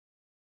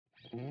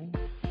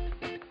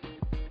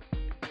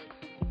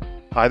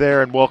Hi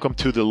there, and welcome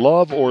to the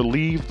Love or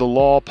Leave the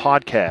Law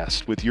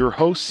podcast with your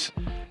hosts,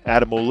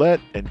 Adam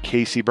Ouellette and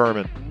Casey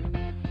Berman.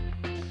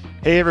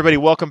 Hey, everybody,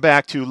 welcome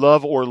back to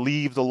Love or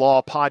Leave the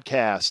Law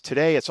podcast.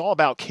 Today, it's all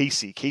about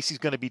Casey. Casey's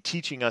going to be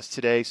teaching us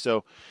today,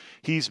 so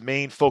he's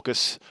main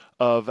focus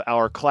of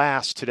our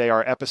class today,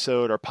 our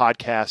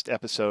podcast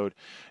episode.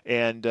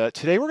 And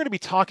today, we're going to be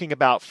talking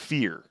about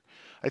fear.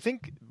 I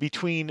think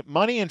between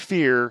money and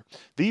fear,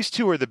 these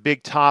two are the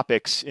big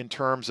topics in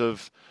terms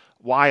of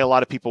why a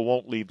lot of people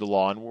won't leave the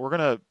law. And we're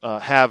going to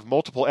have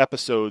multiple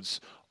episodes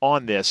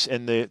on this.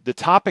 And the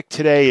topic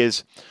today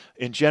is,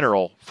 in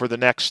general, for the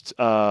next,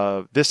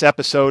 this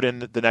episode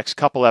and the next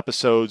couple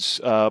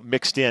episodes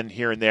mixed in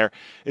here and there,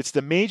 it's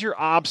the major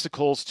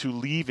obstacles to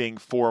leaving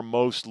for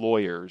most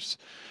lawyers.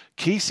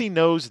 Casey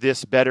knows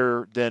this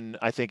better than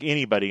I think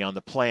anybody on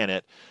the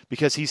planet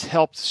because he's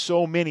helped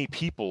so many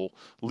people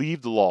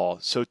leave the law.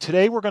 So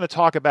today we're going to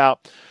talk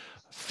about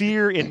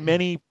fear in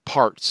many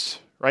parts.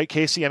 Right,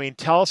 Casey? I mean,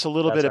 tell us a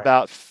little bit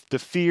about the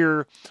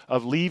fear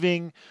of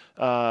leaving,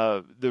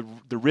 the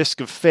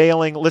risk of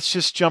failing. Let's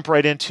just jump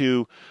right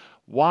into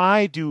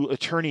why do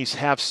attorneys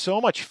have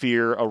so much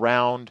fear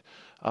around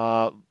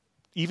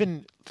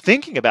even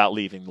thinking about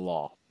leaving the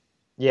law?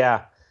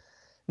 Yeah.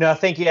 No,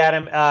 thank you,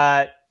 Adam.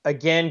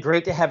 Again,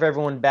 great to have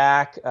everyone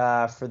back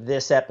for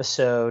this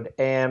episode.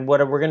 And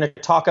what we're going to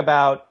talk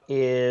about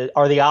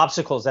are the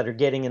obstacles that are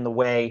getting in the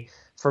way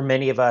for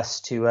many of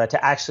us to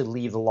actually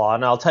leave the law.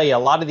 And I'll tell you, a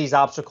lot of these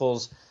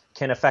obstacles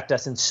can affect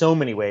us in so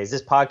many ways.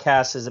 This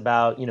podcast is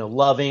about,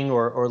 loving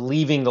or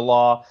leaving the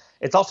law.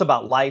 It's also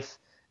about life.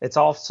 It's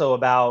also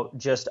about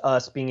just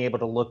us being able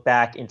to look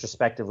back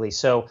introspectively.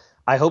 So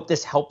I hope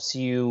this helps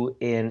you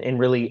in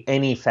really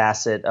any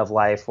facet of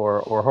life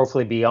or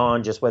hopefully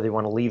beyond just whether you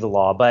want to leave the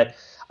law. But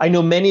I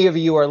know many of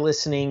you are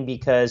listening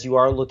because you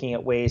are looking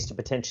at ways to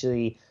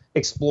potentially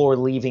explore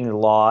leaving the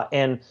law.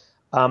 And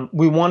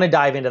we want to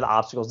dive into the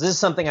obstacles. This is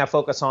something I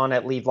focus on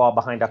at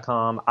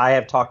leavelawbehind.com. I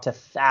have talked to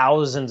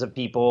thousands of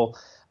people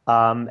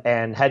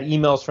and had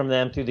emails from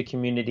them through the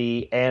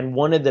community. And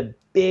one of the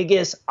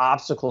biggest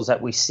obstacles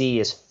that we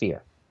see is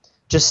fear,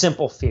 just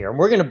simple fear. And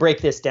we're going to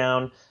break this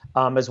down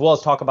as well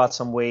as talk about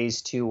some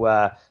ways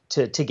to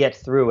get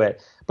through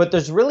it. But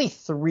there's really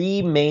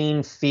three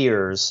main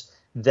fears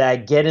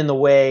that get in the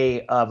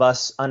way of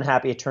us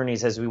unhappy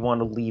attorneys as we want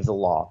to leave the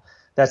law.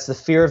 That's the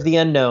fear of the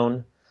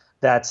unknown.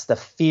 That's the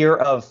fear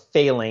of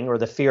failing or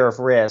the fear of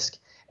risk.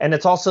 And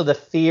it's also the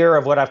fear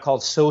of what I've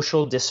called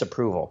social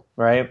disapproval,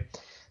 right?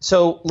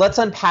 So let's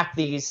unpack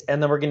these,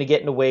 and then we're going to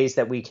get into ways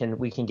that we can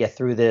get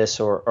through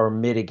this or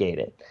mitigate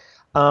it.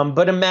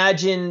 But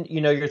imagine,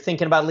 you're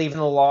thinking about leaving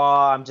the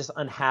law. I'm just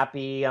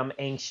unhappy. I'm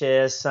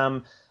anxious.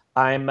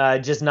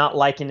 I'm just not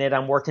liking it.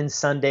 I'm working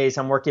Sundays.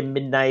 I'm working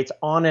midnights,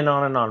 on and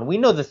on and on. We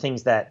know the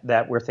things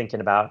that we're thinking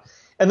about.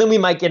 And then we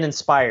might get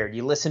inspired.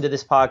 You listen to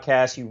this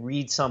podcast, you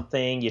read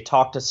something, you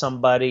talk to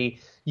somebody,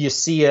 you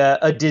see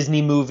a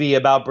Disney movie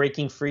about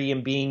breaking free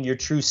and being your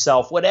true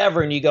self,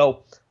 whatever, and you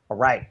go, all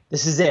right,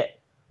 this is it.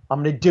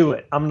 I'm going to do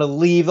it. I'm going to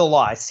leave the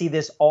law. I see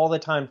this all the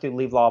time through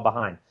Leave Law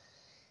Behind.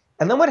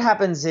 And then what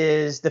happens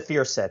is the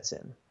fear sets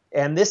in.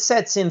 And this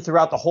sets in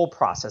throughout the whole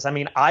process. I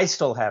mean, I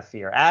still have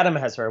fear. Adam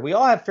has fear. We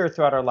all have fear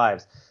throughout our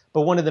lives.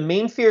 But one of the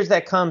main fears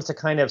that comes to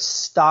kind of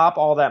stop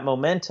all that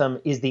momentum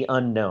is the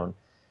unknown.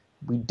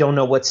 We don't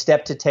know what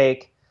step to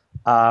take.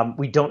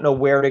 We don't know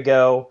where to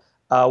go.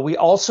 We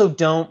also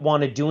don't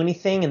want to do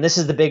anything. And this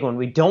is the big one.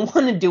 We don't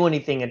want to do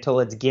anything until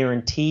it's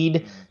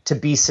guaranteed to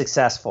be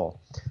successful.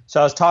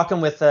 So I was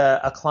talking with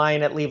a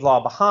client at Leave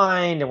Law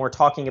Behind, and we're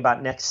talking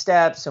about next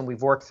steps, and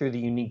we've worked through the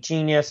Unique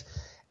Genius.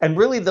 And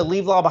really the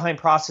Leave Law Behind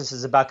process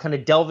is about kind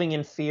of delving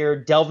in fear,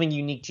 delving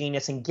Unique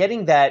Genius, and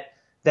getting that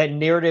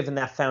narrative and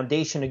that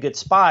foundation a good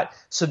spot.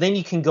 So then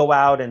you can go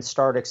out and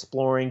start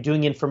exploring,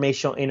 doing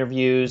informational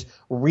interviews,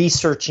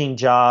 researching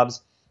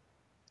jobs.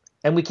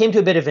 And we came to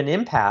a bit of an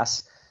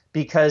impasse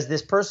because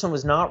this person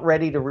was not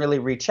ready to really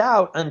reach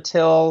out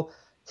until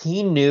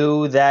he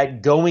knew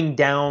that going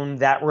down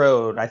that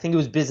road, I think it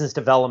was business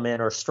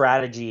development or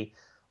strategy,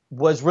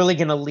 was really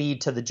going to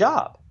lead to the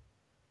job.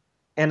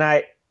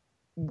 And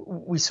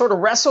we sort of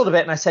wrestled a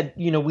bit, and I said,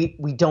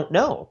 we don't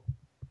know.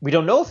 We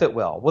don't know if it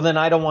will. Well, then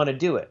I don't want to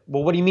do it.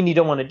 Well, what do you mean you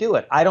don't want to do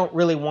it? I don't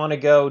really want to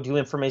go do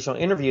informational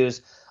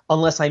interviews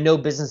unless I know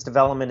business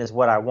development is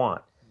what I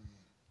want.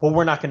 Well,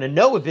 we're not going to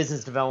know what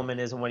business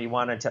development is and what you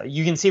want to tell.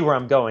 You can see where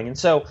I'm going. And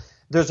so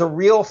there's a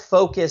real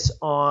focus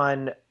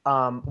on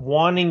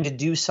wanting to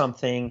do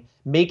something,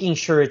 making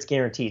sure it's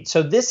guaranteed.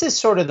 So this is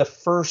sort of the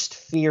first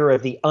fear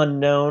of the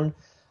unknown.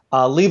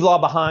 Leave Law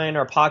Behind,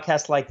 or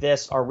podcasts like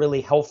this are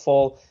really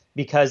helpful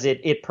because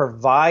it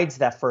provides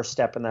that first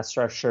step in that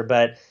structure.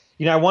 But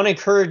I want to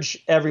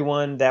encourage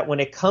everyone that when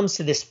it comes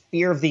to this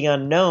fear of the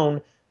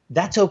unknown,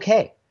 that's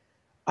okay.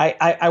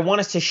 I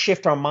want us to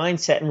shift our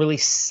mindset and really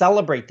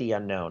celebrate the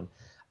unknown.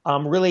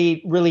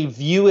 Really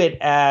view it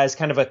as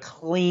kind of a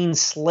clean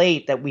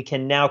slate that we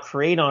can now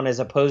create on, as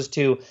opposed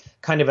to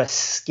kind of a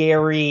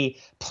scary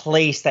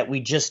place that we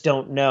just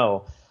don't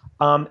know.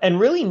 And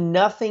really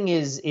nothing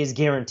is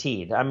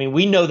guaranteed. I mean,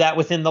 we know that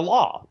within the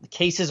law. The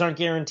cases aren't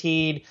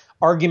guaranteed.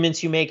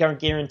 Arguments you make aren't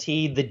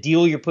guaranteed. The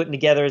deal you're putting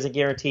together isn't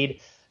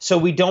guaranteed. So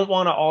we don't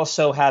want to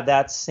also have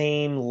that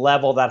same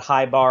level, that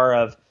high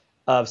bar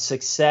of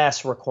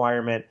success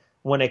requirement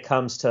when it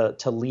comes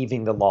to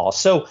leaving the law.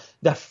 So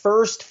the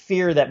first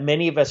fear that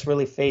many of us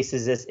really face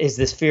is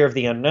this fear of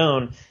the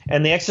unknown.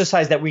 And the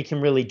exercise that we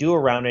can really do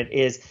around it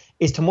is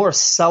to more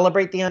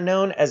celebrate the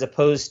unknown as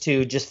opposed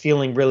to just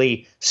feeling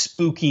really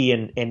spooky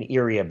and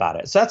eerie about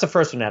it. So that's the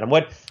first one, Adam.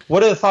 What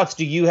other thoughts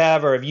do you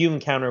have or have you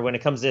encountered when it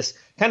comes to this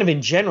kind of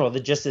in general,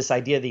 just this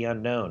idea of the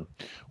unknown?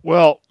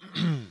 Well,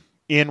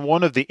 in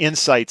one of the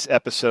Insights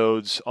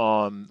episodes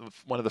on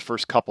one of the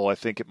first couple, I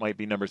think it might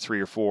be number 3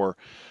 or 4,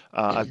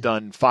 I've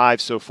done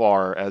 5 so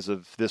far as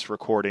of this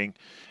recording,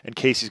 and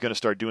Casey's going to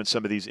start doing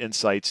some of these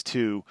insights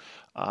too.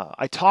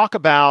 I talk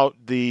about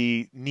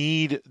the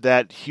need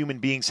that human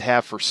beings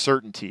have for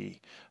certainty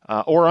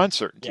or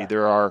uncertainty. Yeah.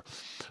 There are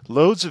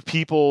loads of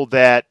people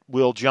that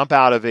will jump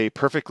out of a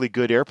perfectly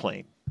good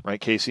airplane, right,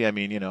 Casey? I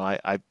mean,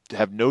 I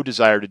have no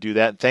desire to do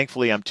that, and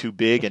thankfully I'm too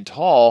big and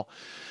tall.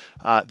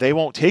 They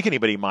won't take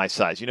anybody my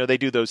size. They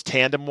do those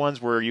tandem ones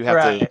where you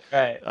have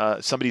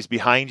somebody's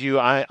behind you.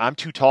 I'm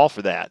too tall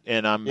for that,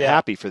 and I'm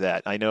happy for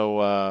that. I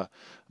know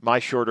my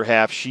shorter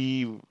half,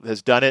 she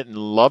has done it and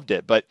loved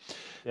it. But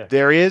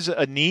there is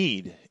a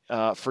need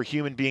for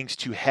human beings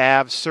to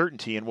have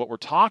certainty. And what we're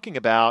talking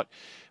about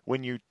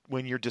when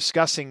you're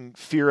discussing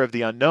fear of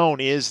the unknown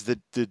is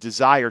the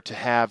desire to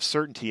have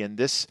certainty. And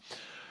this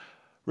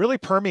really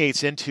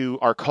permeates into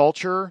our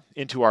culture,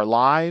 into our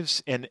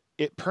lives, and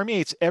it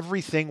permeates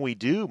everything we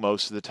do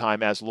most of the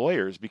time as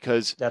lawyers,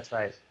 because that's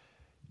right.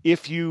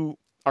 If you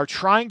are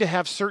trying to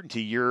have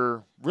certainty,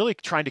 you're really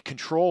trying to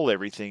control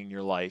everything in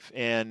your life.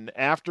 And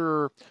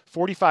after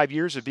 45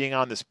 years of being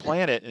on this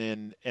planet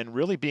and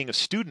really being a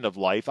student of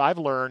life, I've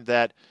learned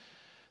that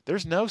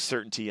there's no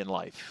certainty in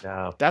life.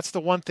 No. That's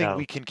the one thing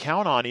we can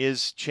count on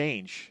is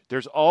change.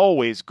 There's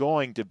always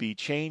going to be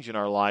change in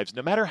our lives,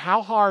 no matter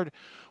how hard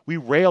we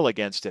rail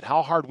against it,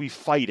 how hard we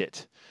fight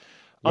it.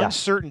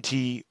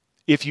 Uncertainty,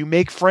 if you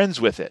make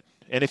friends with it,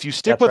 and if you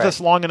stick with us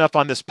long enough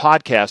on this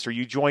podcast, or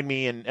you join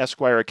me in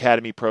Esquire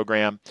Academy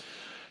program,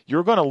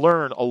 you're going to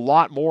learn a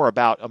lot more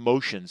about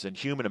emotions and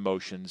human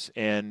emotions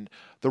and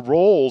the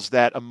roles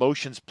that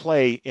emotions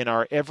play in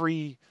our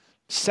every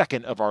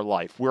second of our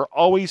life. We're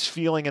always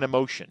feeling an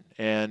emotion,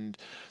 and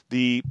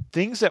the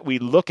things that we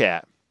look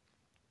at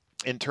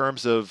in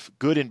terms of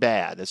good and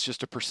bad, it's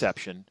just a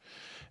perception.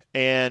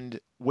 And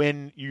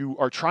when you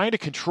are trying to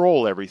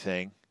control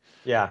everything,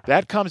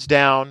 that comes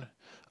down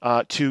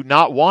to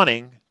not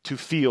wanting to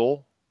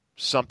feel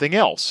something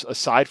else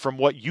aside from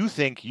what you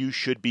think you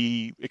should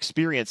be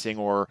experiencing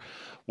or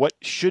what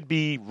should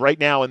be right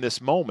now in this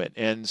moment.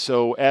 And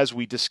so as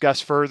we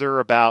discuss further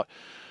about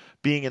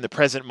being in the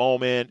present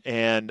moment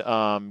and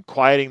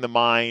quieting the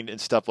mind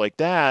and stuff like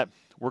that,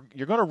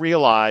 you're going to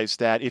realize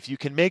that if you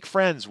can make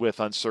friends with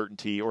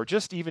uncertainty or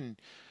just even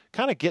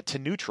kind of get to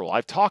neutral.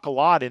 I've talked a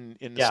lot in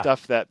the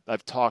stuff that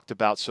I've talked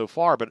about so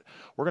far, but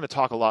we're going to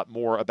talk a lot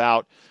more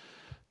about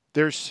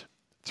there's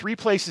 3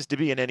 places to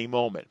be in any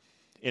moment: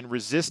 in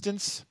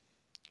resistance,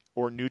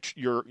 or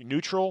you're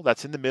neutral,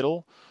 that's in the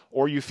middle,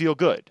 or you feel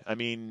good. I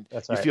mean,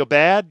 you feel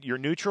bad, you're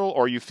neutral,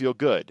 or you feel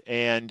good.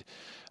 And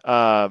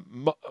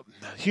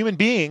human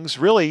beings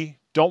really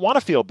don't want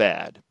to feel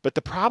bad. But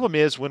the problem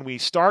is when we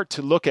start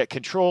to look at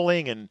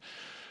controlling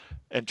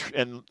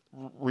and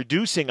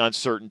reducing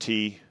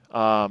uncertainty,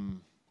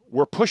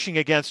 we're pushing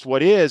against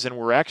what is, and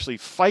we're actually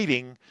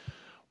fighting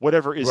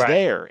whatever is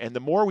there. And the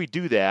more we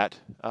do that,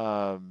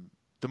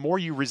 the more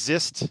you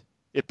resist,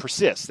 it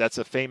persists. That's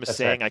a famous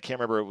saying. I can't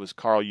remember if it was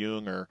Carl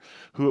Jung or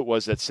who it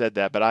was that said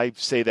that, but I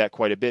say that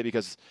quite a bit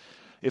because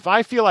if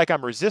I feel like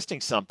I'm resisting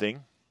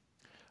something,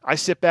 I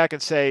sit back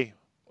and say,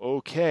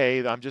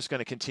 okay, I'm just going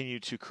to continue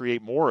to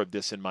create more of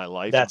this in my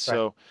life.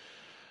 So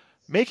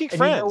making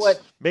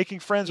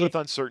friends with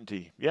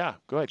uncertainty. Yeah,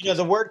 go ahead.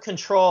 The word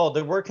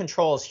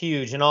control is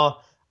huge. And I'm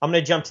going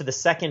to jump to the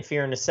second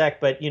fear in a sec,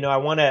 but I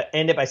want to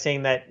end it by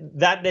saying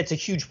that's a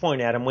huge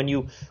point, Adam. When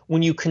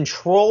you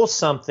control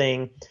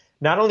something,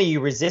 not only are you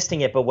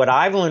resisting it, but what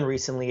I've learned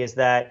recently is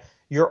that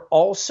you're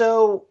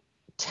also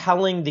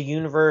telling the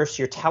universe,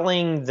 you're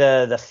telling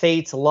the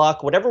fates,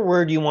 luck, whatever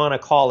word you want to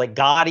call it,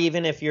 God,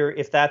 even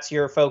if that's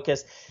your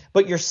focus,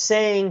 but you're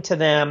saying to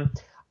them,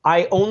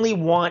 I only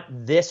want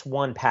this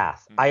one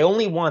path. I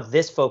only want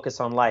this focus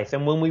on life.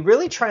 And when we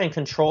really try and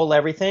control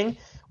everything,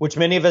 which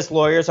many of us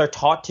lawyers are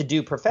taught to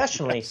do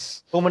professionally,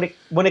 but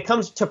when it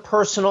comes to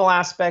personal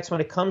aspects, when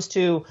it comes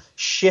to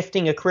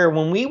shifting a career,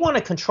 when we want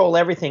to control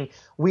everything,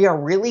 we are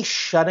really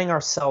shutting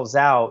ourselves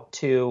out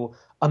to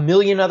a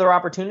million other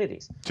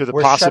opportunities. To the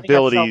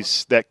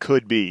possibilities that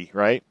could be,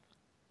 right?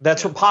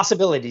 That's what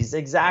possibilities,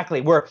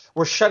 exactly. We're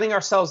shutting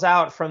ourselves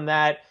out from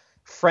that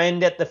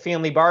friend at the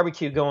family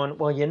barbecue going,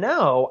 well,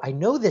 I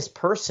know this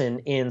person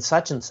in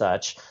such and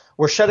such.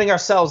 We're shutting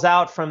ourselves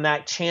out from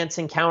that chance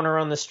encounter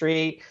on the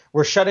street.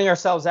 We're shutting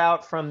ourselves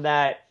out from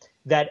that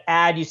that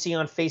ad you see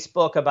on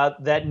Facebook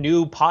about that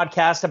new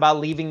podcast about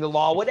leaving the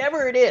law,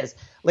 whatever it is.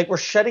 Like, we're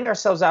shutting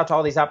ourselves out to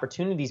all these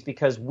opportunities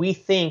because we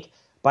think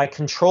by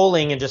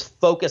controlling and just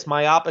focus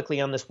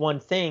myopically on this one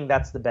thing,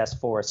 that's the best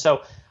for us.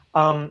 So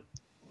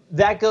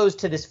that goes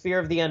to this fear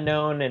of the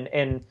unknown.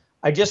 And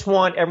I just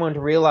want everyone to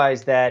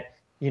realize that,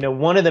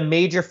 one of the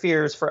major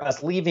fears for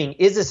us leaving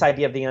is this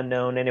idea of the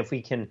unknown. And if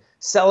we can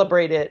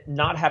celebrate it,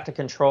 not have to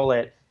control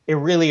it, it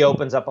really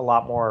opens up a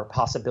lot more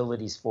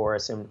possibilities for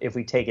us. And if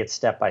we take it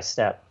step by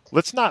step.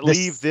 Let's not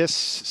leave this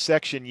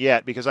section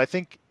yet, because I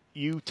think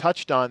you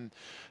touched on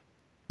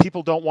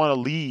people don't want to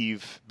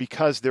leave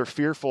because they're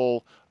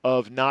fearful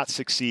of not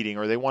succeeding,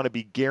 or they want to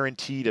be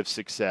guaranteed of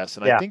success.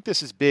 And I think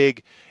this is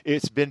big.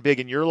 It's been big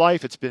in your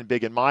life. It's been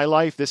big in my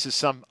life. This is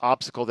some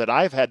obstacle that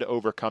I've had to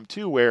overcome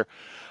too, where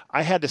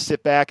I had to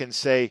sit back and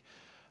say,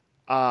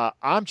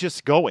 I'm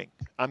just going.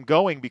 I'm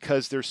going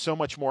because there's so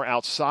much more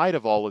outside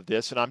of all of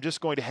this. And I'm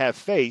just going to have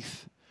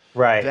faith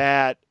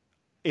that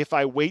if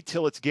I wait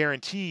till it's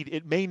guaranteed,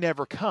 it may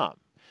never come.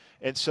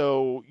 And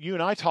so you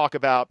and I talk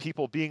about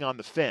people being on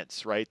the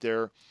fence, right?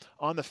 They're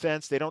on the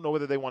fence. They don't know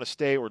whether they want to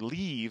stay or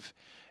leave.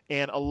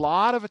 And a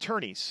lot of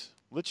attorneys,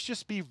 let's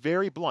just be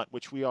very blunt,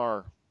 which we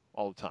are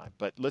all the time,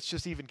 but let's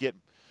just even get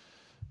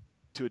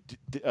to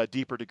a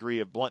deeper degree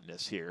of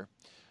bluntness here.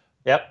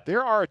 Yep.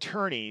 There are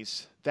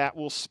attorneys that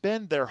will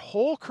spend their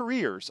whole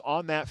careers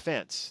on that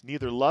fence,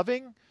 neither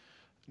loving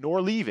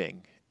nor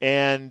leaving,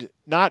 and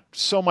not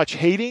so much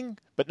hating,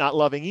 but not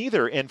loving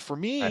either. And for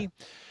me,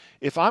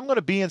 if I'm going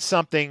to be in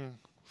something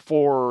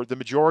for the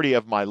majority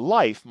of my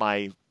life,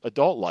 my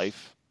adult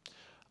life,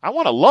 I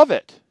want to love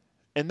it.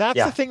 And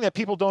that's the thing that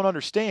people don't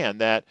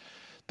understand, that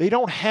they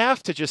don't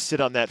have to just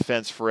sit on that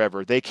fence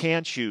forever. They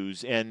can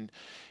choose. And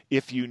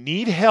if you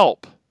need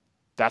help,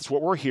 that's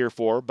what we're here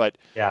for. But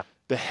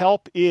the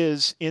help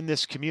is in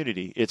this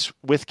community. It's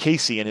with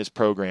Casey and his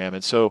program.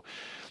 And so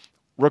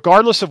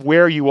regardless of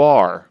where you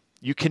are,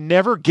 you can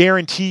never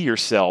guarantee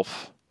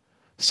yourself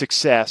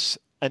success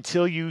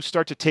until you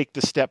start to take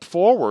the step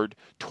forward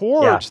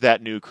towards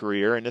that new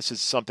career. And this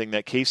is something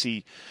that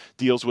Casey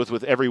deals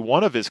with every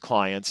one of his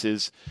clients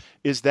is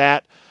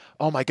that,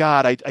 oh my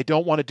God, I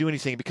don't want to do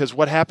anything because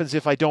what happens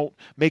if I don't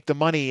make the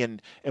money,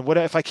 and what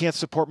if I can't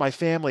support my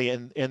family?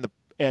 And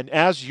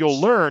as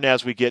you'll learn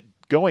as we get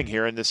going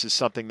here, and this is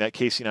something that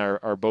Casey and I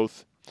are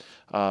both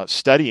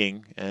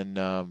studying and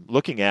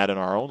looking at in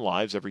our own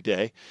lives every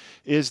day,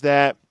 is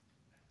that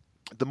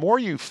the more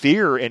you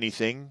fear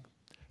anything,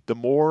 the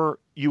more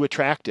you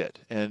attract it.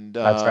 And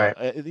that's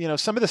right.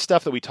 Some of the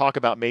stuff that we talk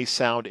about may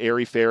sound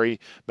airy-fairy,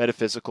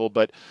 metaphysical,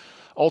 but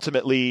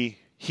ultimately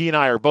he and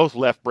I are both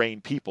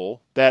left-brain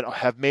people that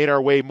have made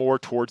our way more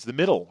towards the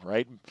middle,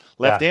 right?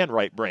 Left and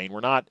right brain. We're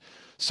not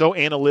so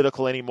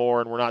analytical anymore,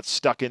 and we're not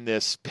stuck in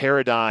this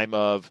paradigm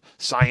of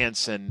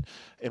science, and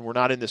we're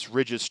not in this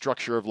rigid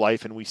structure of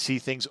life, and we see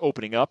things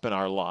opening up in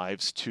our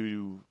lives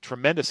to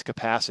tremendous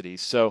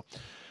capacities. So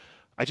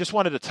I just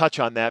wanted to touch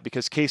on that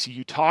because, Casey,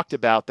 you talked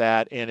about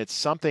that, and it's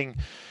something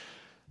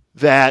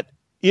that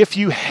if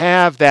you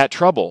have that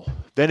trouble,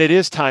 then it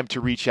is time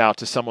to reach out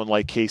to someone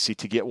like Casey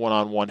to get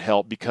one-on-one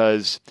help,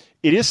 because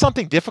it is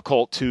something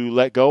difficult to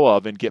let go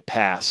of and get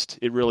past.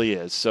 It really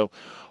is. So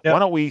why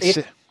don't we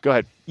go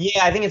ahead.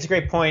 Yeah, I think it's a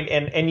great point.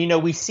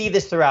 And we see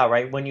this throughout,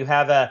 right? When you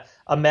have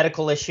a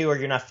medical issue or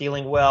you're not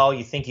feeling well,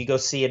 you think you go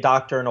see a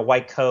doctor in a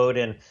white coat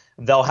and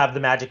they'll have the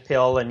magic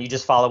pill and you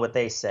just follow what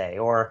they say.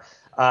 Or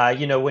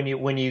when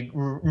you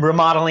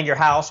remodeling your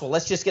house, well,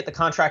 let's just get the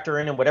contractor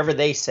in and whatever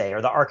they say,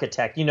 or the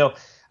architect.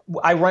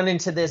 I run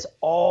into this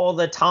all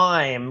the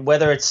time,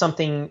 whether it's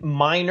something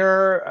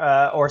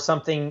minor or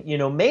something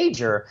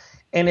major,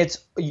 and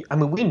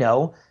we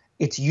know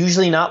it's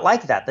usually not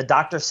like that. The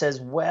doctor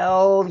says,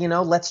 well,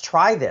 let's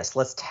try this,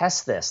 let's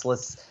test this,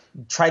 let's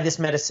try this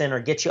medicine or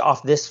get you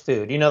off this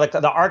food. Like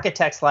the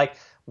architect's like,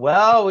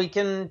 well, we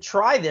can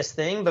try this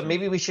thing, but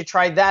maybe we should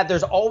try that.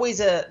 There's always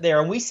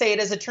and we say it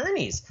as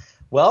attorneys.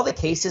 Well, the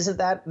case isn't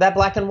that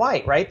black and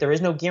white, right? There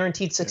is no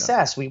guaranteed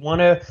success. We want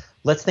to,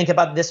 let's think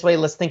about this way,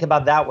 let's think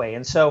about that way.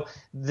 And so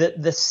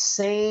the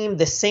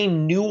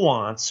same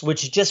nuance,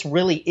 which just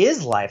really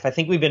is life. I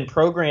think we've been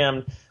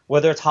programmed,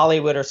 whether it's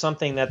Hollywood or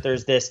something, that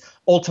there's this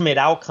ultimate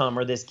outcome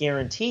or this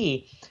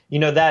guarantee,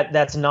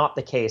 that's not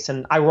the case.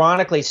 And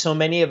ironically, so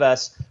many of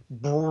us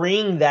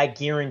bring that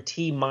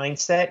guarantee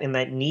mindset and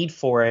that need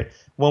for it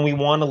when we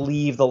want to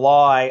leave the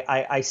law.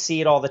 I see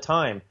it all the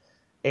time.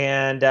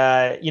 And,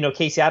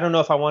 Casey, I don't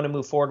know if I want to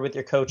move forward with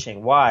your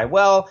coaching. Why?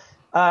 Well,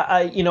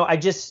 I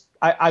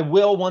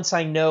will once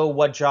I know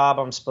what job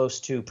I'm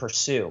supposed to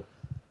pursue.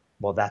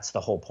 Well, that's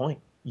the whole point.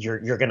 You're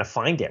going to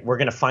find it. We're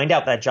going to find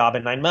out that job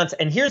in 9 months.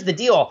 And here's the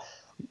deal.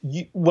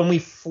 When we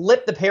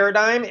flip the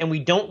paradigm and we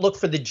don't look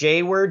for the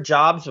J word,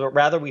 jobs, but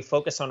rather we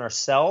focus on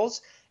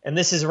ourselves, and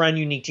this is around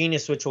unique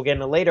genius, which we'll get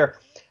into later,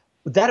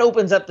 that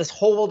opens up this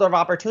whole world of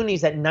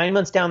opportunities that 9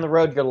 months down the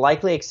road, you're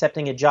likely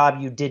accepting a job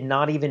you did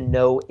not even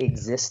know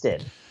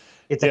existed.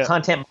 It's a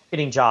content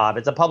marketing job.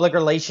 It's a public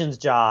relations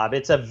job.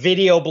 It's a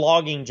video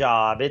blogging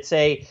job. It's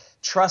a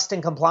trust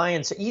and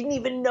compliance. You didn't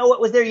even know it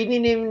was there. You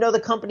didn't even know the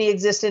company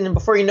existed. And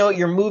before you know it,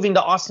 you're moving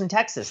to Austin,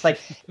 Texas. Like,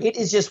 it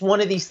is just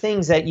one of these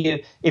things that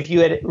if you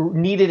had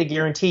needed a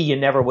guarantee, you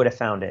never would have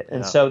found it.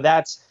 And so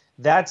that's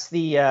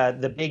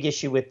the big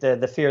issue with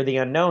the fear of the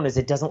unknown, is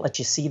it doesn't let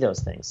you see those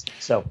things.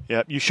 So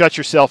yeah, you shut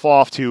yourself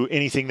off to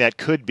anything that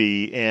could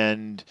be,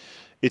 and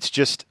it's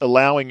just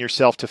allowing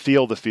yourself to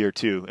feel the fear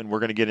too. And we're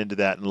going to get into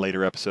that in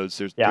later episodes.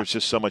 There's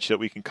just so much that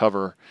we can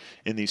cover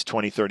in these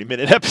 20,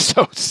 30-minute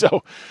episodes.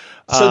 So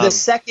the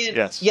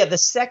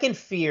second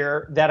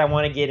fear that I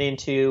want to get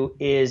into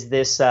is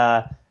this,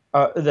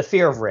 the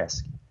fear of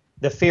risk,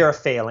 the fear of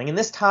failing. And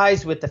this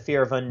ties with the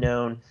fear of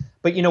unknown.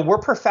 But, we're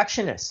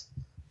perfectionists.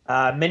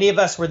 Many of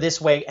us were this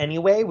way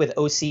anyway, with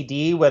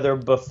OCD, whether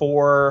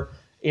before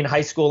in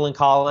high school and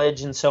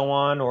college and so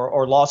on,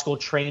 or law school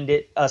trained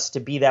us to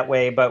be that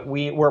way. But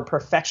we're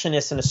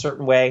perfectionists in a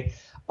certain way.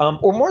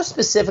 Or more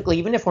specifically,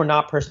 even if we're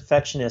not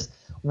perfectionists,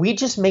 we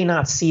just may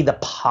not see the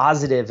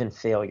positive in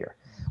failure.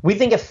 We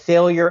think of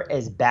failure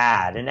as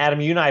bad. And Adam,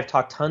 you and I have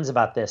talked tons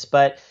about this,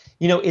 but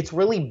it's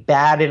really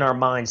bad in our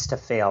minds to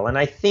fail. And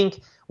I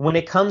think when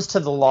it comes to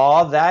the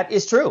law, that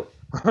is true,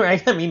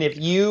 right? I mean, if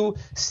you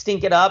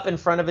stink it up in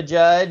front of a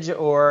judge,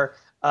 or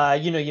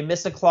you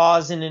miss a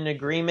clause in an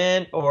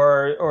agreement,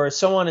 or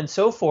so on and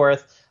so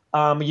forth,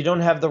 you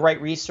don't have the right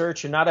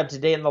research, you're not up to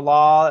date in the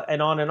law,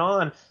 and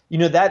on,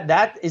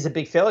 that is a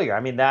big failure. I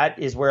mean, that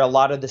is where a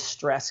lot of the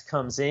stress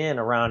comes in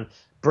around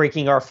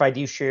breaking our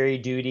fiduciary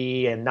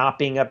duty and not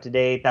being up to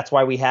date. That's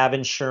why we have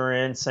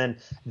insurance. And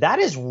that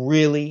is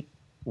really,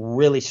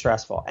 really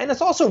stressful. And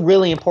it's also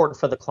really important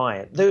for the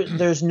client.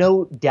 There's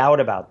no doubt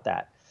about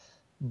that.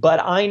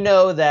 But I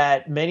know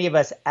that many of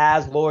us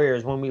as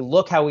lawyers, when we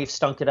look how we've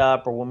stunk it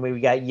up, or when we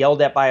got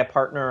yelled at by a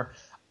partner,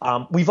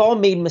 we've all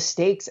made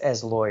mistakes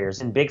as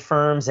lawyers in big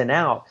firms and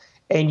out.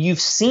 And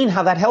you've seen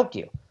how that helped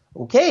you.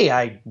 Okay,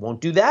 I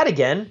won't do that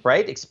again,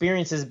 right?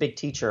 Experience is a big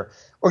teacher.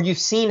 Or you've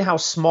seen how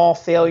small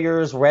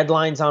failures, red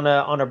lines on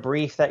a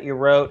brief that you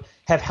wrote,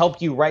 have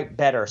helped you write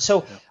better.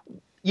 So,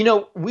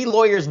 we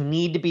lawyers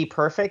need to be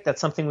perfect.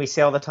 That's something we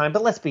say all the time.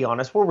 But let's be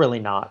honest, we're really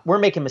not. We're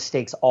making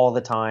mistakes all the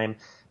time,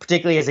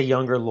 particularly as a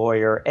younger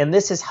lawyer. And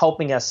this is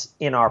helping us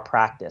in our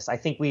practice. I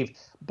think we've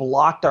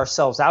blocked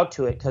ourselves out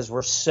to it because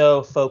we're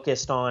so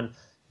focused on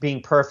being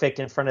perfect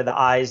in front of the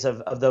eyes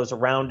of those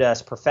around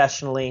us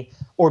professionally,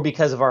 or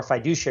because of our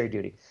fiduciary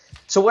duty.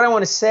 So what I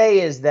want to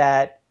say is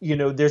that,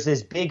 there's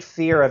this big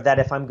fear of that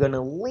if I'm going to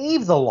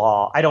leave the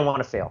law, I don't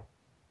want to fail.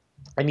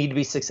 I need to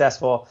be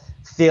successful.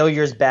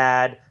 Failure's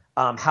bad.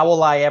 How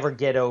will I ever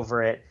get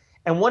over it?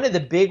 And one of the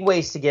big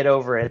ways to get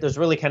over it, there's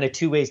really kind of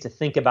two ways to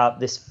think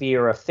about this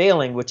fear of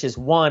failing, which is,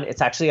 one,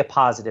 it's actually a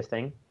positive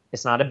thing.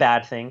 It's not a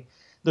bad thing.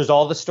 There's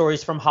all the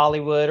stories from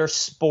Hollywood or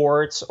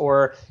sports,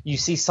 or you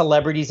see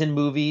celebrities in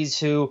movies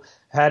who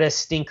had a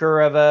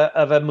stinker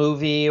of a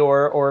movie,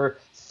 or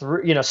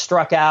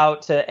struck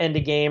out to end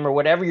a game, or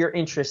whatever your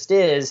interest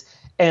is,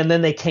 and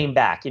then they came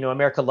back.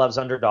 America loves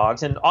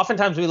underdogs, and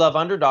oftentimes we love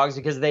underdogs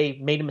because they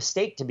made a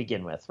mistake to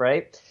begin with,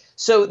 right?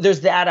 So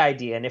there's that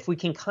idea, and if we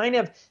can kind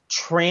of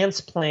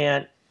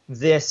transplant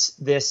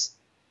this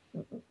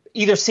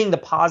either seeing the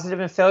positive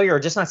in failure or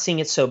just not seeing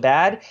it so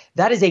bad,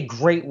 that is a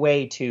great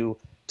way to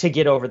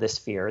get over this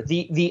fear.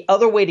 The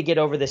other way to get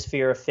over this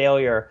fear of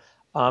failure,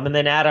 and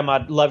then Adam,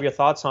 I'd love your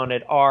thoughts on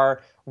it,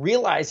 are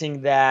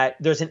realizing that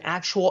there's an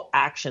actual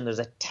action, there's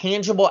a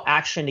tangible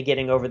action to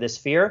getting over this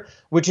fear,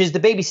 which is the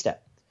baby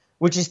step,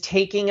 which is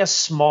taking a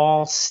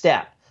small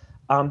step.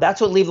 That's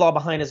what Leave Law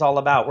Behind is all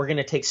about. We're going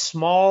to take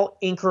small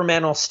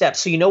incremental steps.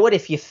 So you know what?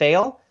 If you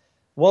fail,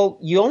 well,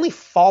 you only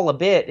fall a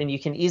bit and you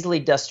can easily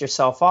dust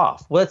yourself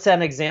off. What's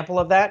an example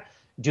of that?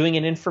 Doing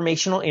an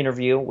informational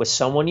interview with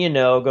someone going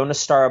to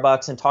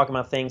Starbucks and talking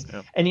about things.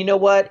 Yep. And you know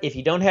what? If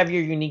you don't have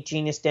your unique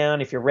genius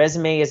down, if your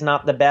resume is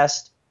not the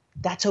best,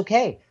 that's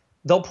okay.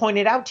 They'll point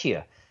it out to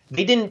you.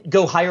 They didn't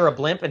go hire a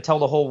blimp and tell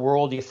the whole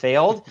world you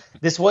failed.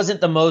 This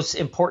wasn't the most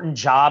important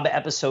job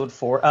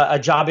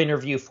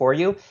interview for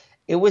you.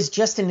 It was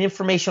just an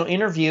informational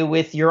interview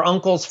with your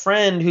uncle's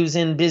friend who's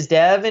in biz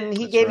dev, and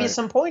he gave you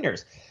some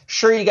pointers.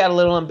 Sure, you got a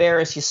little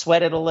embarrassed, you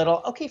sweated a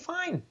little. Okay,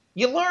 fine.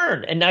 You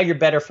learn, and now you're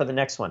better for the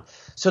next one.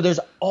 So there's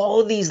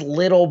all these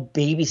little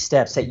baby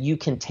steps that you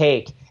can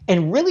take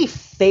and really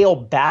fail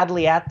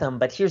badly at them.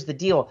 But here's the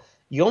deal.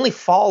 You only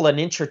fall an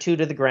inch or two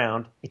to the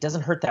ground. It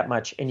doesn't hurt that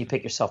much, and you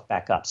pick yourself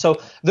back up.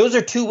 So those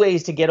are two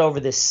ways to get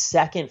over this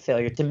second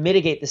failure, to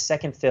mitigate the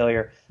second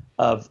failure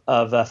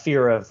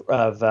mitigate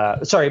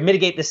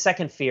the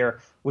second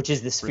fear, which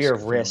is this fear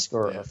of risk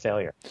or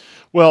failure.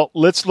 Well,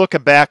 let's look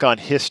back on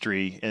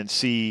history and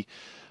see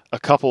a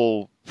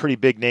couple pretty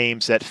big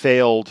names that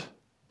failed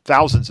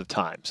thousands of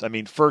times. I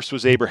mean, first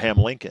was Abraham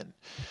Lincoln.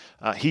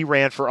 He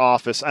ran for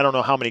office, I don't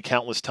know how many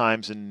countless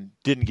times, and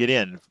didn't get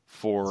in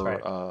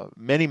for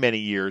many, many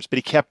years, but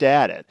he kept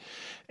at it.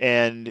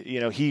 And,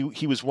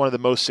 he was one of the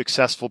most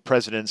successful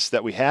presidents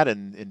that we had,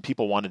 and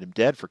people wanted him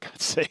dead, for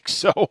God's sake.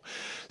 So,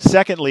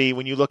 secondly,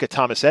 when you look at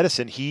Thomas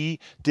Edison, he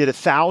did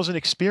 1,000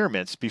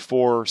 experiments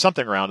before he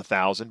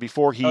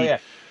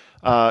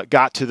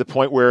got to the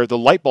point where the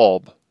light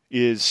bulb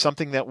is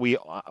something that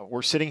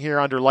we're sitting here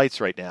under lights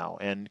right now,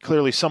 and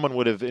clearly someone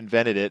would have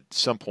invented it at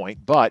some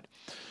point, but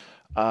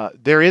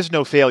there is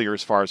no failure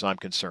as far as I'm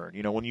concerned.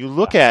 When you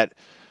look at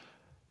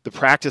the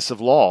practice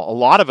of law, a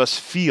lot of us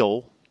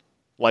feel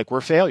like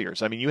we're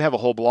failures. I mean, you have a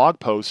whole blog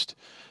post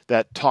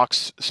that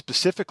talks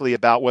specifically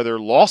about whether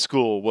law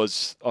school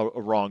was a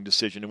wrong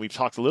decision, and we've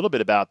talked a little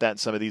bit about that in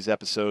some of these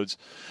episodes.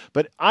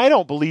 But I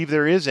don't believe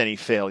there is any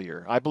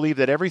failure. I believe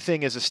that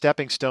everything is a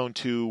stepping stone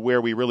to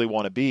where we really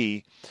want to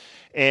be.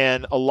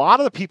 And a lot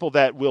of the people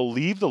that will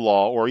leave the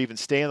law or even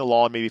stay in the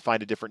law and maybe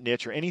find a different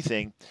niche or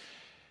anything,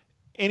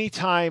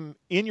 anytime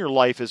in your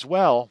life as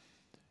well,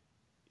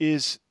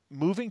 is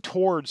moving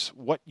towards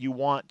what you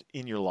want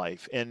in your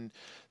life. And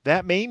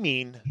that may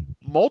mean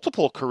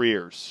multiple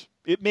careers.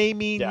 It may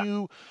mean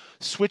you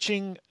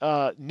switching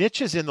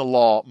niches in the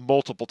law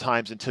multiple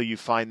times until you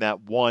find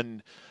that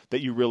one that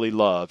you really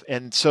love.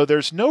 And so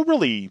it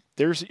really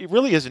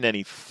isn't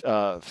any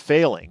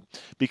failing,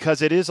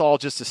 because it is all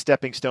just a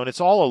stepping stone.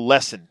 It's all a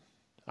lesson.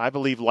 I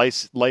believe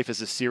life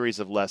is a series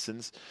of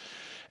lessons.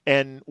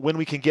 And when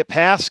we can get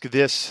past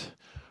this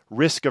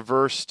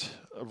risk-averse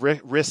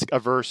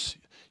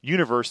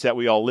universe that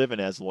we all live in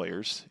as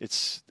lawyers,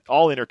 it's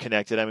all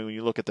interconnected. I mean, when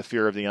you look at the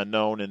fear of the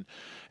unknown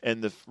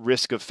and the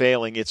risk of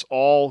failing, it's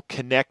all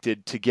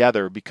connected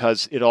together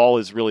because it all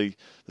is really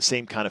the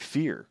same kind of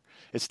fear.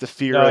 It's the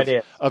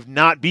fear of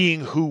not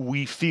being who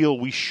we feel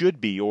we should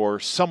be, or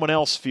someone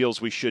else feels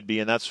we should be.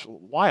 And that's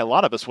why a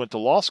lot of us went to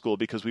law school,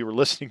 because we were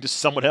listening to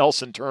someone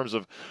else in terms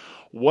of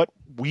what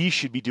we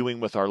should be doing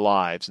with our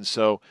lives. And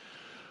so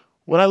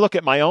when I look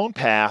at my own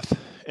path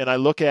and I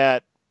look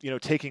at,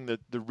 taking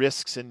the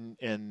risks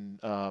and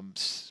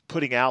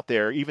putting out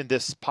there, even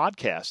this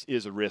podcast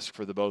is a risk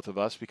for the both of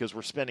us, because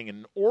we're spending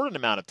an inordinate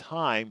amount of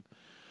time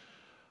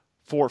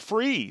for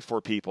free for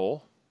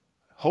people,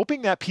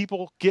 hoping that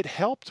people get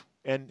helped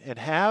and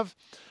have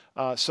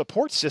a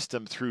support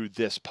system through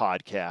this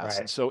podcast. Right.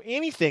 And so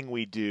anything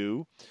we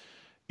do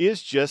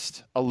is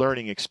just a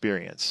learning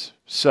experience.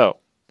 So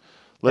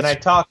I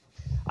talk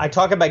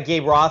about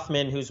Gabe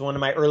Rothman, who's one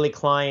of my early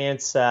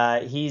clients.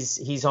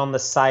 He's on the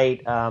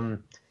site,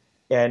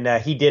 and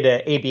he did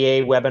an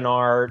ABA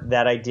webinar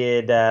that I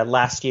did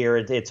last year.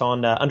 It's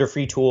on under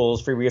free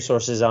tools, free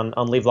resources on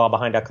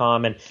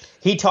leavelawbehind.com. And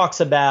he talks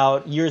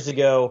about years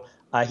ago,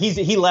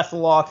 he left the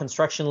law,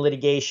 construction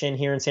litigation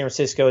here in San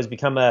Francisco, has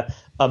become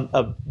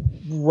a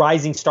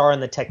rising star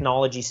in the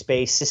technology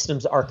space,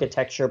 systems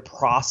architecture,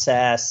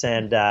 process,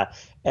 and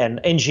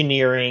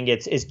engineering.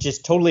 It's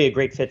just totally a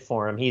great fit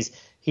for him.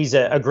 He's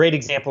a great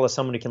example of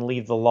someone who can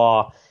leave the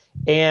law.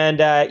 And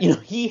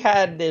he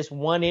had this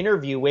one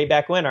interview way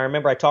back when. I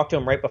remember I talked to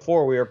him right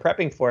before we were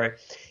prepping for it,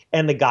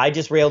 and the guy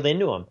just railed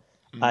into him.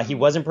 He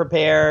wasn't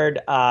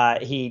prepared.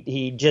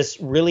 He just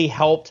really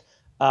helped.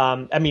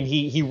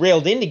 He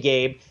railed into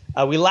Gabe.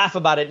 We laugh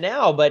about it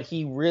now, but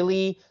he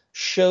really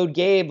showed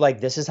Gabe,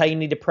 like, this is how you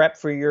need to prep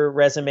for your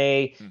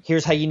resume.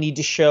 Here's how you need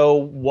to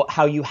show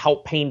how you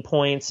help pain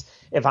points.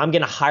 If I'm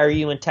going to hire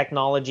you in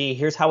technology,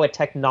 here's how a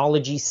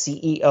technology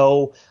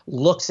CEO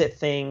looks at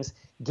things.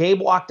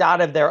 Gabe walked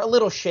out of there a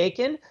little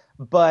shaken,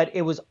 but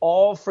it was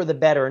all for the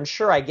better. And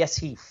sure, I guess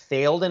he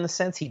failed in a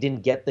sense. He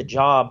didn't get the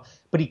job,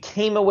 but he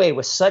came away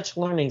with such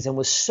learnings and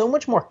was so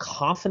much more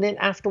confident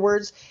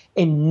afterwards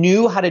and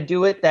knew how to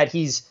do it that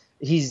he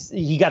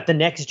got the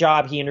next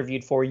job he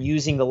interviewed for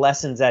using the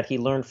lessons that he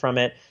learned from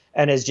it,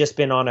 and has just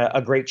been on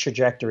a great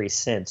trajectory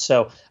since.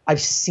 So I've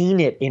seen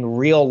it in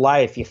real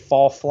life. You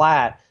fall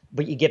flat,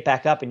 but you get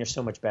back up and you're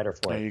so much better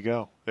for it.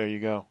 There you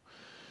go.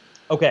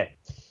 Okay.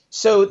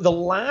 So the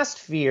last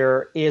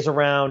fear is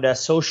around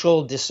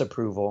social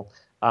disapproval.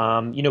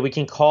 We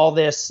can call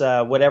this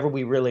whatever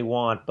we really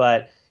want,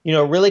 but it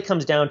really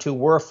comes down to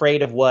we're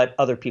afraid of what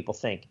other people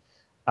think.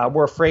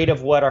 We're afraid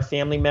of what our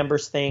family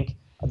members think,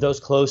 those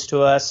close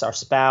to us, our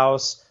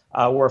spouse.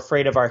 We're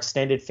afraid of our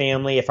extended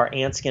family. If our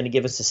aunt's going to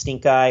give us a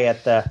stink eye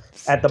at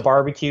the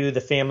barbecue,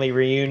 the family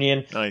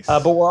reunion. Nice.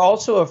 But we're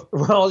also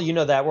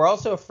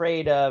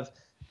afraid of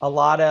a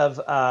lot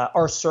of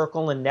our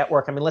circle and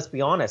network. I mean, let's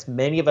be honest.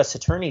 Many of us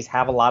attorneys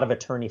have a lot of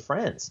attorney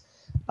friends.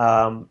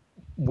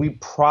 We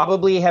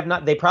probably have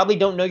not. They probably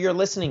don't know you're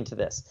listening to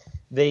this.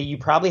 You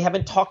probably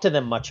haven't talked to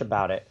them much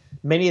about it.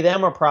 Many of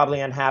them are probably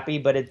unhappy,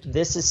 but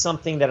this is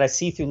something that I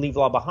see through Leave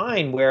Law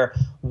Behind, where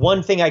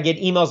one thing I get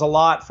emails a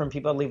lot from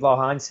people at Leave Law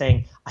Behind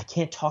saying, I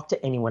can't talk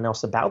to anyone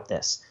else about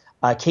this.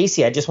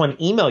 Casey, I just want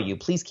to email you.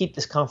 Please keep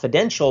this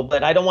confidential,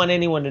 but I don't want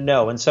anyone to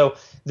know. And so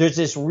there's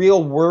this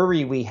real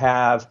worry we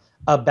have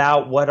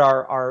about what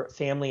our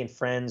family and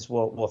friends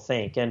will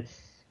think. And,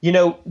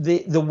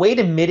 the way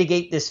to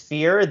mitigate this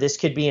fear, this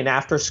could be an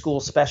after-school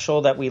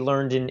special that we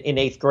learned in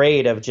 8th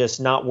grade of just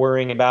not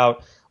worrying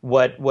about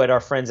what our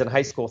friends in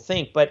high school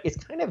think, but it's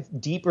kind of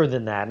deeper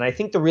than that. And I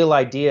think the real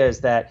idea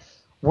is that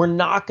we're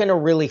not going to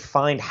really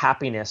find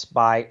happiness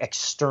by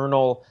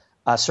external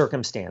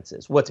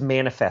circumstances, what's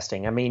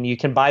manifesting. I mean, you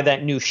can buy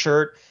that new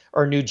shirt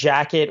or a new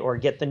jacket or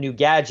get the new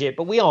gadget.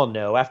 But we all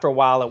know after a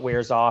while it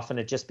wears off and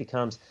it just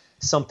becomes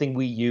something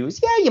we use.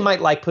 Yeah, you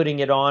might like putting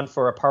it on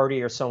for a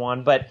party or so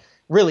on, but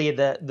really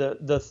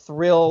the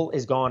thrill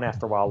is gone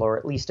after a while, or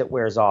at least it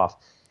wears off.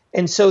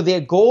 And so the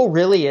goal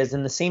really is,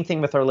 and the same thing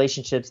with our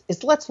relationships,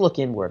 is let's look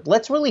inward.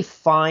 Let's really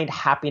find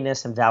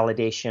happiness and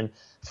validation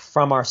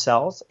from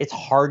ourselves. It's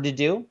hard to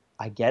do.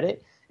 I get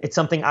it. It's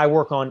something I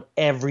work on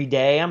every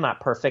day. I'm not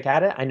perfect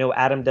at it. I know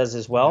Adam does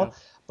as well. Yeah.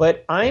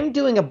 But I'm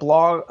doing a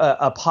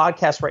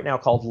podcast right now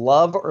called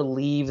Love or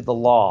Leave the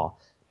Law.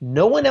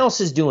 No one else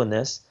is doing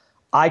this.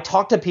 I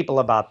talk to people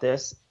about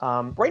this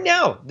right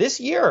now, this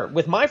year,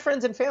 with my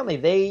friends and family.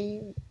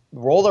 They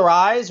roll their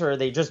eyes or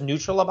they just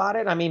neutral about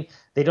it. I mean,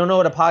 they don't know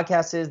what a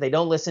podcast is. They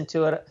don't listen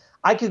to it.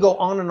 I could go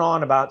on and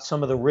on about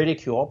some of the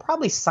ridicule,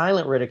 probably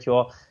silent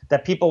ridicule,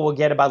 that people will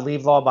get about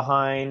Leave Law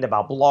Behind,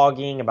 about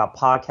blogging, about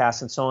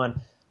podcasts, and so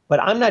on. But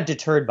I'm not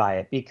deterred by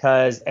it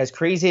because as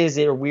crazy as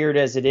it or weird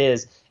as it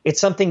is, it's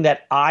something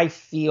that I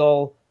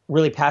feel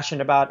really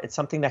passionate about. It's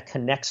something that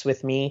connects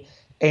with me.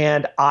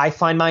 And I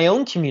find my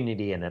own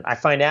community in it. I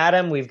find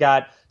Adam, we've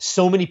got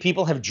so many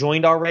people have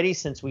joined already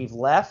since we've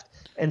left.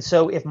 And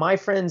so if my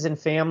friends and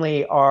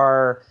family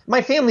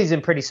my family's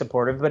been pretty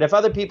supportive, but if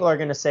other people are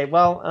going to say,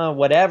 well,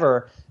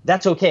 whatever,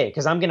 that's okay,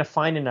 because I'm going to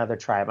find another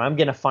tribe. I'm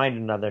going to find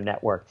another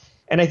network.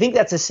 And I think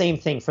that's the same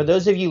thing. For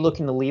those of you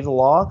looking to leave the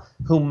law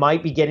who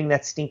might be getting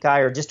that stink eye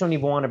or just don't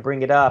even want to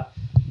bring it up,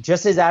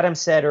 just as Adam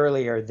said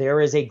earlier,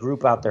 there is a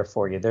group out there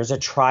for you. There's a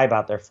tribe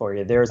out there for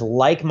you. There's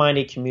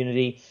like-minded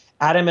community.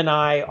 Adam and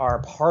I are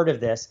part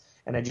of this,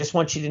 and I just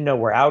want you to know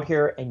we're out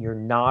here and you're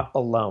not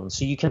alone.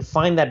 So you can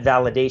find that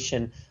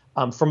validation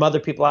from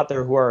other people out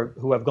there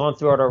who have gone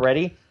through it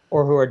already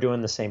or who are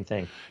doing the same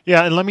thing.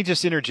 Yeah, and let me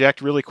just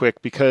interject really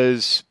quick,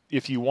 because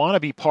if you want to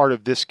be part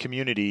of this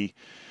community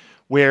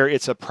where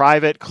it's a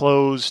private,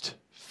 closed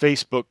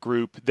Facebook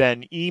group,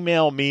 then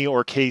email me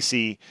or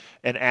Casey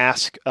and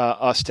ask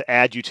us to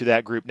add you to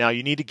that group. Now,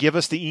 you need to give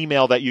us the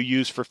email that you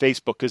use for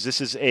Facebook, because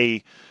this is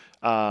a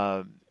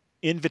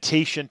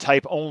invitation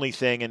type only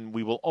thing, and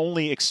we will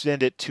only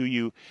extend it to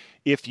you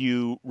if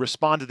you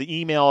respond to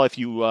the email. If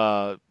you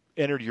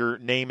entered your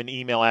name and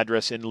email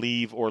address in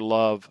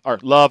love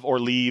or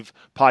leave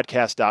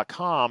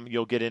podcast.com,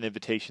 you'll get an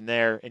invitation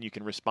there and you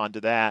can respond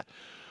to that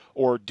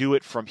or do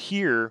it from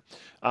here.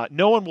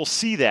 No one will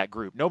see that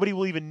group. Nobody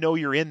will even know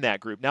you're in that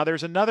group. Now,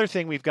 there's another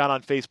thing we've got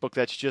on Facebook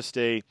that's just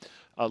a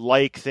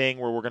like thing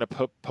where we're going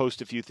to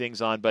post a few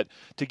things on. But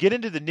to get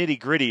into the nitty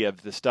gritty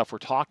of the stuff we're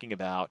talking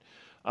about,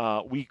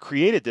 we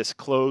created this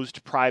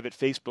closed private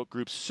Facebook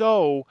group.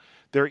 So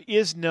there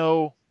is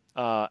no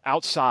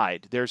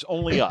outside. There's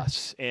only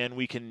us, and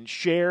we can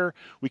share,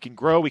 we can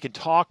grow, we can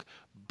talk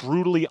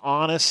brutally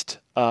honest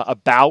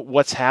about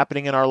what's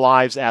happening in our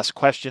lives, ask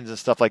questions and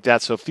stuff like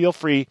that. So feel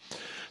free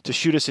to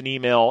shoot us an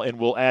email and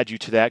we'll add you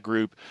to that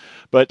group.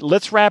 But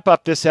let's wrap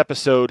up this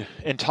episode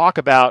and talk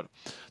about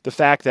the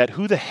fact that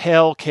who the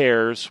hell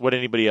cares what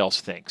anybody else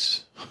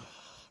thinks?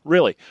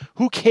 Really,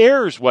 who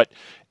cares what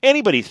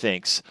anybody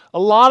thinks? A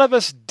lot of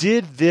us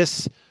did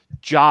this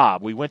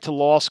job. We went to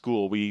law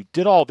school. We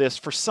did all this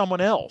for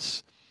someone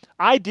else.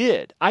 I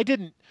did. I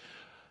didn't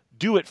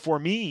do it for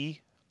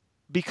me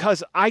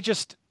because I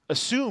just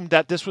assumed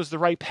that this was the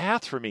right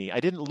path for me. I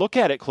didn't look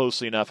at it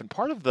closely enough. And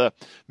part of the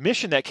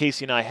mission that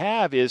Casey and I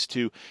have is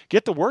to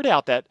get the word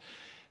out that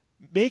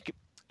make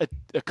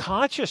a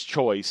conscious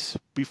choice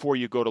before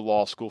you go to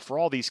law school for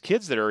all these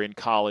kids that are in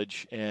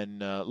college and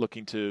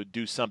looking to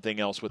do something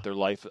else with their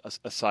life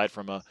aside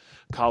from a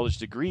college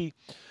degree.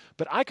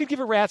 But I could give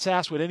a rat's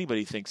ass what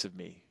anybody thinks of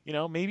me. You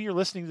know, maybe you're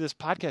listening to this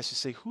podcast and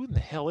say, who in the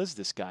hell is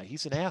this guy?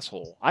 He's an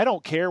asshole. I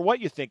don't care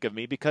what you think of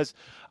me because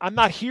I'm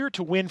not here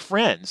to win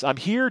friends. I'm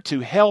here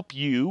to help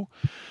you,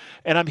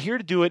 and I'm here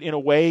to do it in a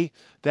way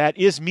that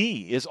is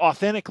me, is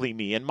authentically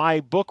me. In my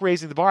book,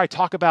 Raising the Bar, I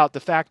talk about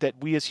the fact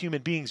that we as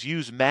human beings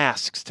use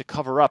masks to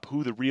cover up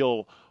who the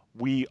real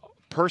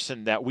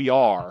person that we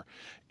are.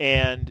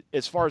 And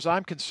as far as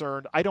I'm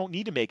concerned, I don't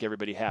need to make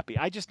everybody happy.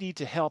 I just need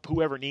to help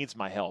whoever needs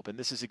my help. And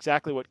this is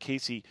exactly what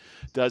Casey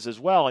does as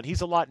well. And he's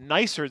a lot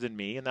nicer than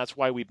me, and that's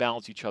why we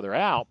balance each other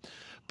out.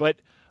 But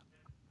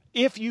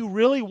if you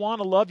really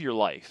want to love your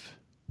life,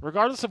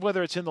 regardless of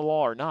whether it's in the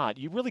law or not,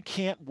 you really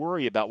can't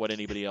worry about what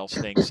anybody else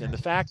thinks. And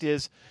the fact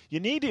is, you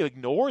need to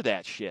ignore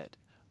that shit.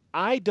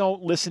 I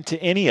don't listen to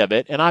any of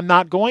it, and I'm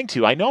not going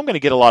to. I know I'm going to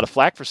get a lot of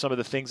flack for some of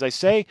the things I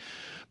say,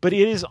 but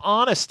it is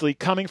honestly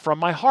coming from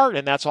my heart,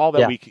 and that's all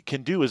that we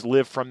can do is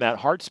live from that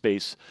heart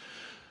space.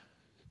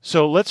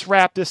 So let's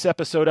wrap this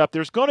episode up.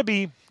 There's going to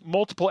be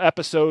multiple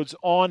episodes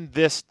on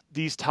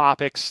these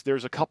topics.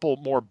 There's a couple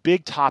more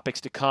big topics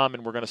to come,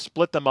 and we're going to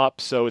split them up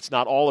so it's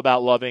not all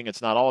about loving,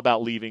 it's not all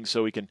about leaving,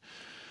 so we can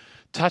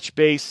touch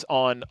base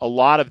on a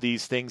lot of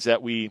these things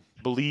that we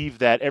believe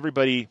that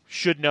everybody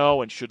should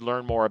know and should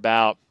learn more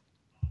about.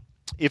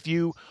 If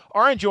you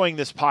are enjoying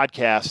this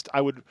podcast,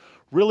 I would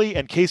really,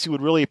 and Casey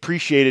would really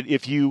appreciate it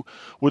if you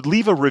would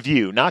leave a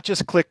review, not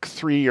just click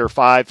 3 or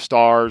 5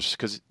 stars,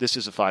 because this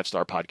is a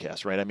 5-star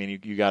podcast, right? I mean,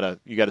 you gotta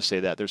say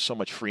that. There's so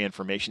much free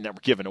information that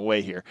we're giving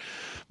away here.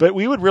 But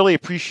we would really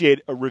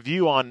appreciate a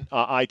review on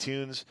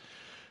iTunes,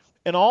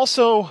 and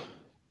also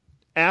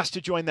ask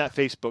to join that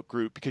Facebook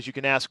group, because you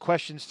can ask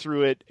questions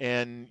through it,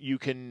 and you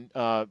can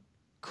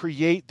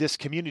create this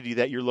community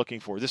that you're looking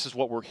for. This is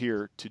what we're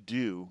here to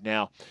do.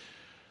 Now,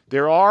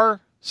 there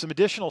are some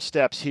additional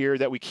steps here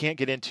that we can't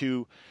get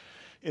into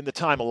in the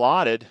time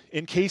allotted.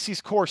 In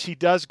Casey's course, he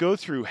does go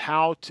through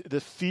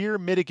the fear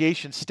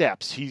mitigation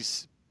steps. He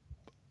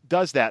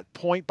does that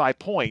point by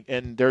point,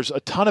 and there's a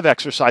ton of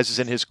exercises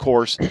in his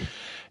course,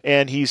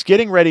 and he's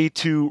getting ready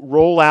to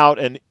roll out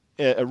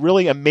a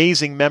really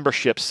amazing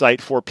membership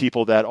site for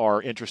people that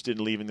are interested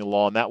in leaving the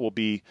law, and that will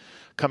be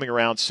coming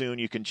around soon.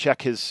 You can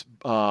check his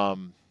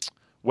website,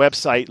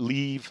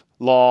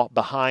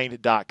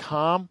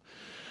 leavelawbehind.com.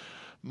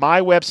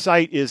 My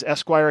website is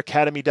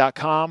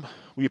esquireacademy.com.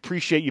 We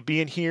appreciate you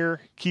being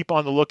here. Keep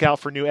on the lookout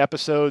for new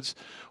episodes.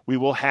 We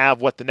will have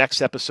what the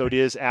next episode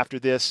is after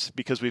this,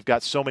 because we've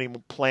got so many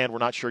planned. We're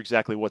not sure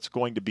exactly what's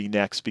going to be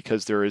next,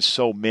 because there is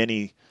so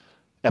many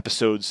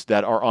episodes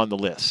that are on the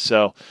list.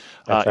 So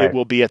right. It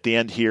will be at the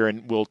end here,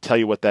 and we'll tell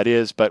you what that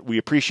is. But we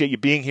appreciate you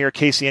being here.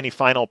 Casey, any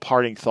final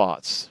parting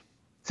thoughts?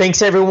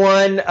 Thanks,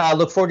 everyone.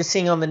 Look forward to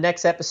seeing you on the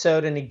next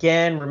episode. And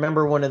again,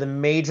 remember, one of the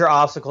major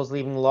obstacles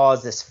leaving the law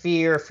is this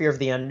fear of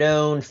the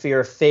unknown,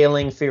 fear of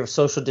failing, fear of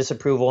social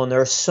disapproval. And there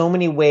are so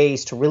many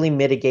ways to really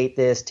mitigate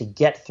this, to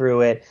get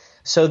through it,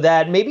 so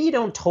that maybe you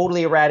don't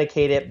totally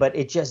eradicate it, but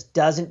it just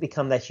doesn't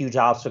become that huge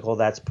obstacle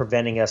that's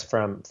preventing us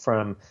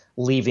from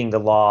leaving the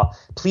law.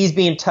 Please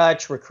be in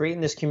touch. We're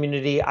creating this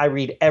community. I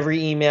read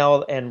every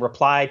email and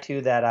reply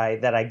to that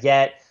I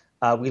get.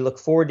 We look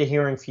forward to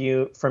hearing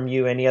from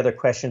you. Any other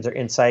questions or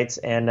insights?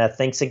 And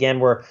thanks again.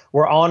 We're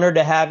honored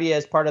to have you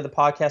as part of the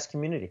podcast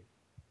community.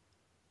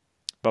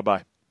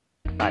 Bye-bye.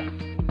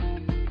 Bye.